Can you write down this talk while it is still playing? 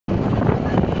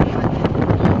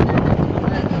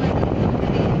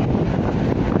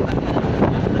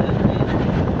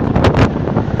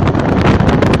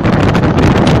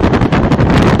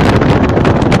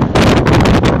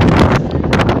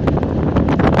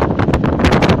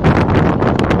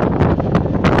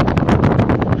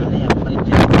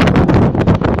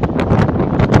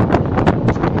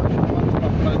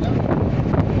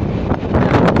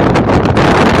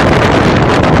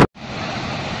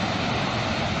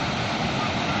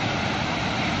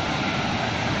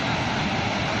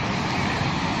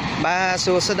Ba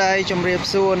số sau đây trong riêng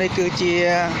số này cứ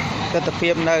chia tập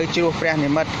phim nơi chưa phải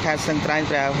niệm mất khai sân trái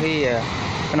vào khi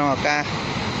nó ca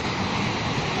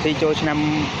thì cho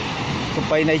năm tụi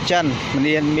bay này chân mình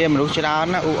điên miên mình lúc cho đó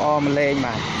nó u mình lên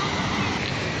mà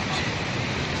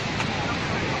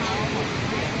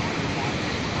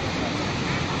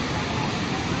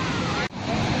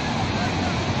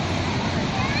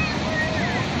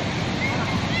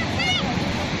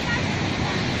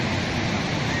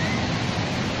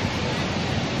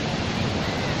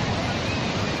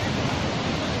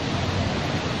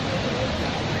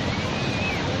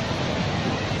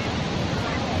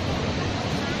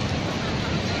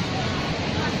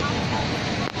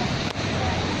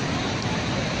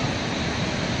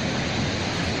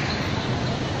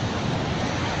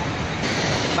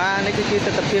ba này cái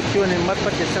tập phim chưa nên mất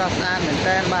bất kỳ sao an mình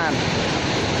tên bạn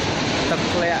tập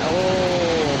lẹ ô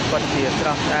bất kỳ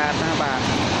sao an ha bạn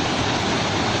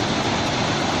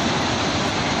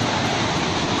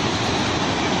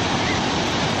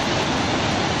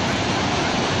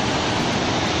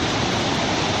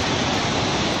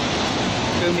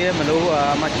cứ miếng mà đủ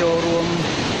mà cho rùm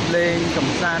lên cầm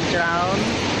san cháo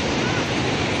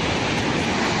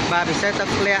ba bị xe tập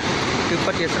lẹ cứ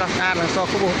bất kỳ sao an là so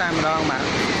có bộ tay mà đâu mà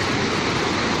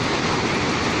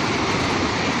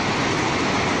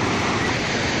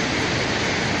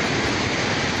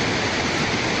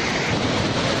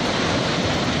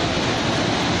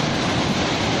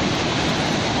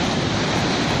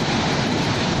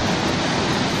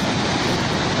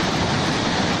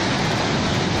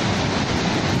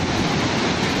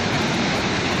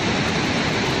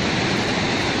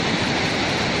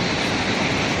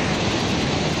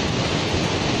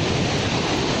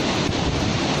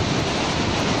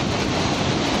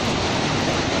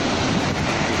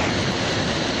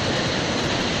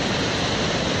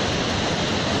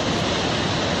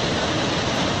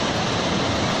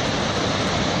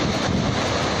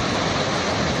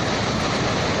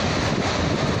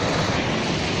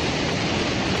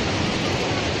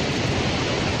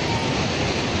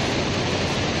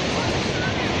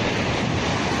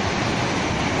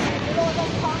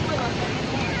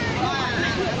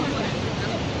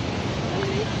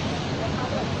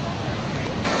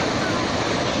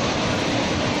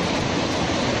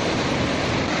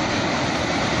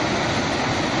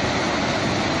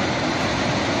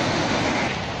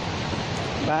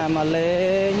ba mà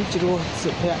lên chưa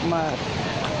sự hẹn mà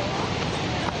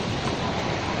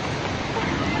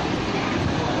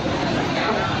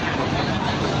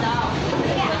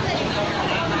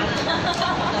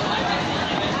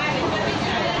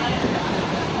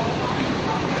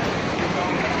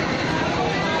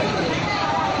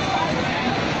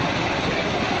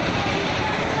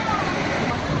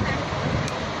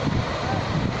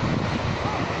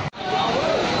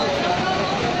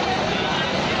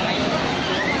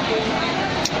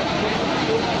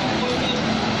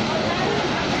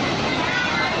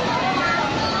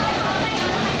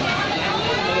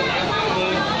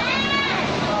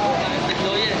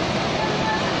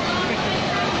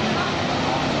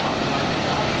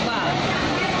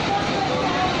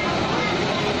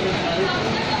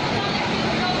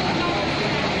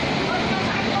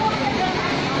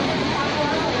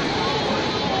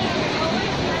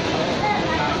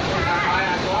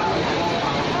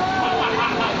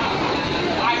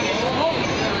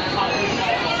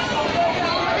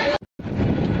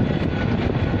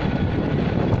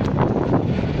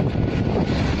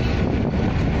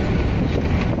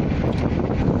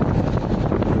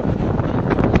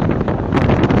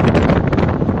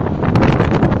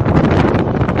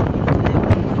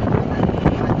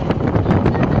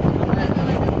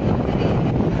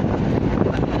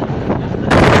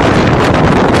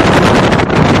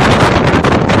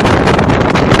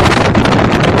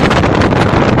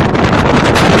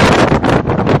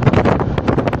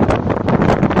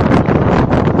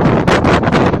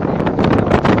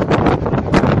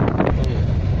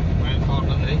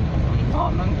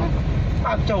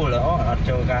châu là ở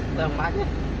châu cả tầm mát nhé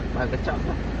bà cái chọn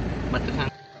bật cái thang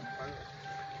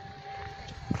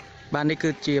ban này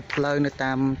cứ chia plơ nơi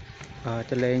tam cho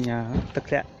lên nhà tất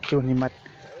cả chuồn như mật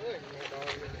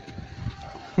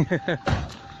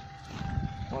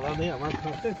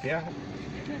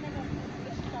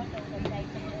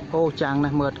ô chàng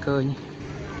này mượt cười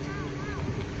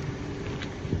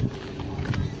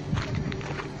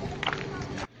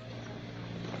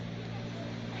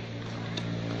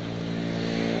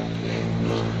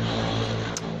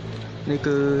นี่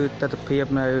คือตัดเพียบ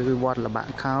ในวัดละบะ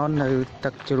เขาในตั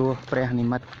กจรัวแปรนิ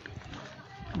มัด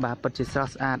บาปจิตสะ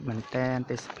อาดเหมือนแตนเ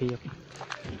ตสเพียบ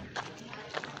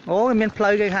โอ้ยมันเพล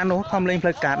ย์กันฮะหนูทำเล่นเพล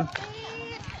ย์กัน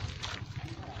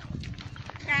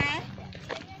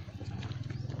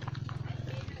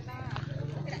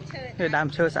đam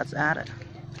chơi sạch sạch đấy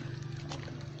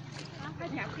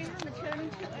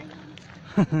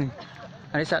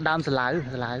anh sẽ đam sờ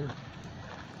lái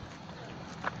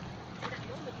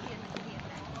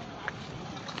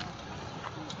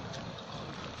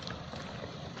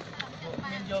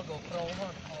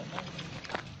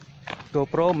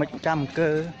GoPro mấy trăm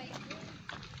cơ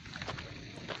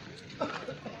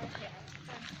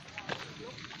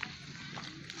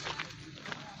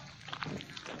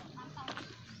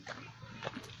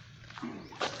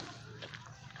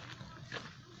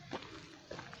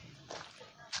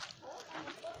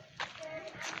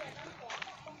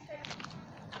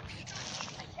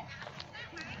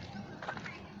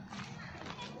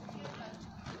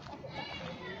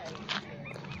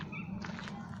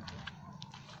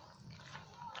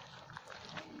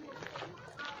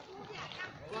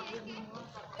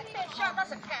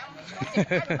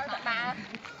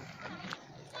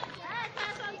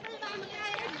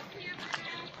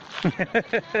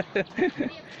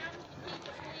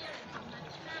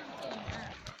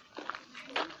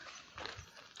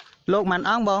lột màn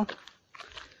ong bông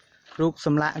rụp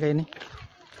sầm lạ cái này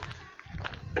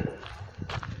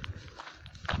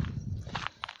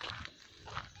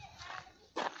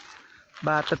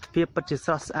bà tật phiếp bật chỉ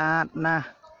sọt sạch na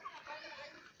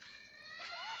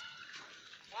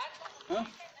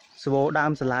số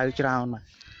đam sờ lại trào mà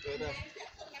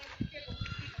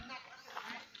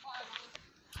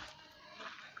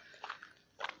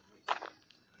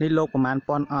นี่โลกประมาณป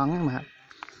อนอ๋องมา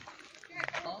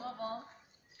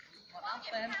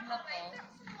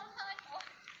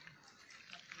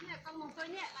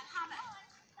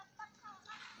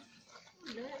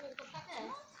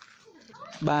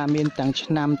บาเมียนต่างช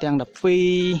นำต่างดับฟี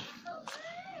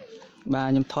บา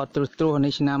ยังทอดตัวใน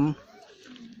ชน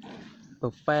ำเปิ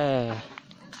ดแปร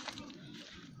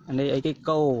อันนี้ไอ้cáiโ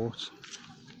ก้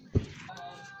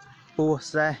ปู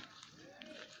ใส่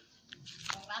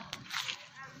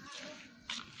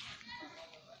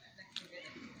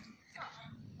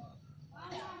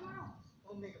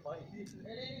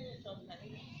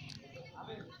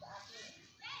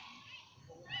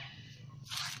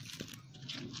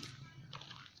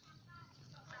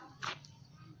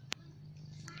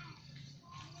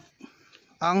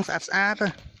ong sạch sạch thôi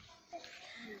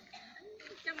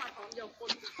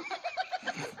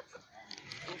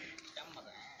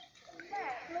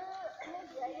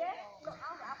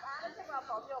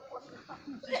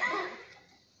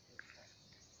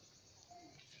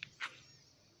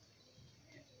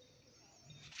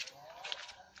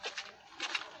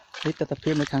นี่ตะเพี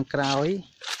ยนในทางกราวấy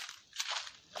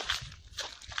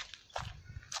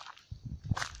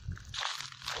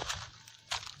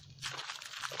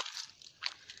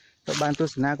ban tu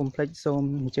sna complex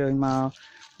xôm chơi màu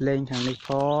lên thằng này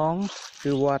phóng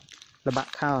từ vọt là bạn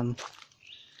khảo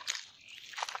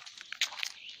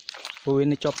vui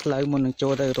này chọc lấy một đường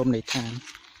trôi đây rôm để thàn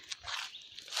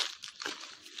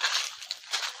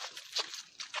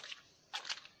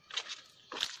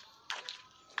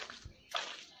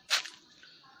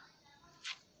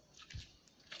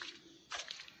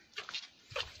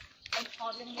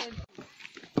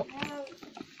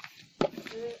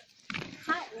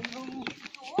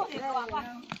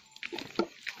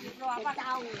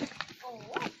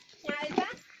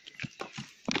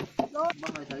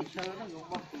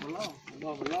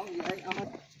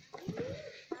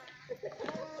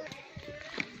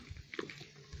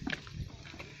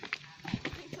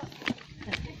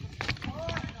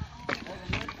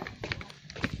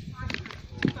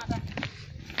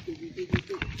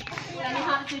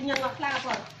nhân ngọc la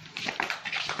rồi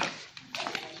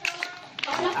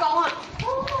con ạ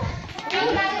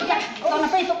con là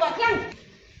tây tục bạc chăng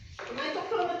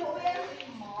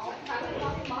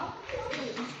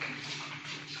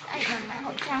ai làm mẹ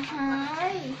hội trang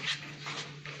hai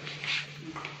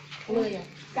người à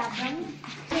chặt lắm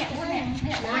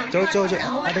châu châu chị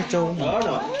ở đây châu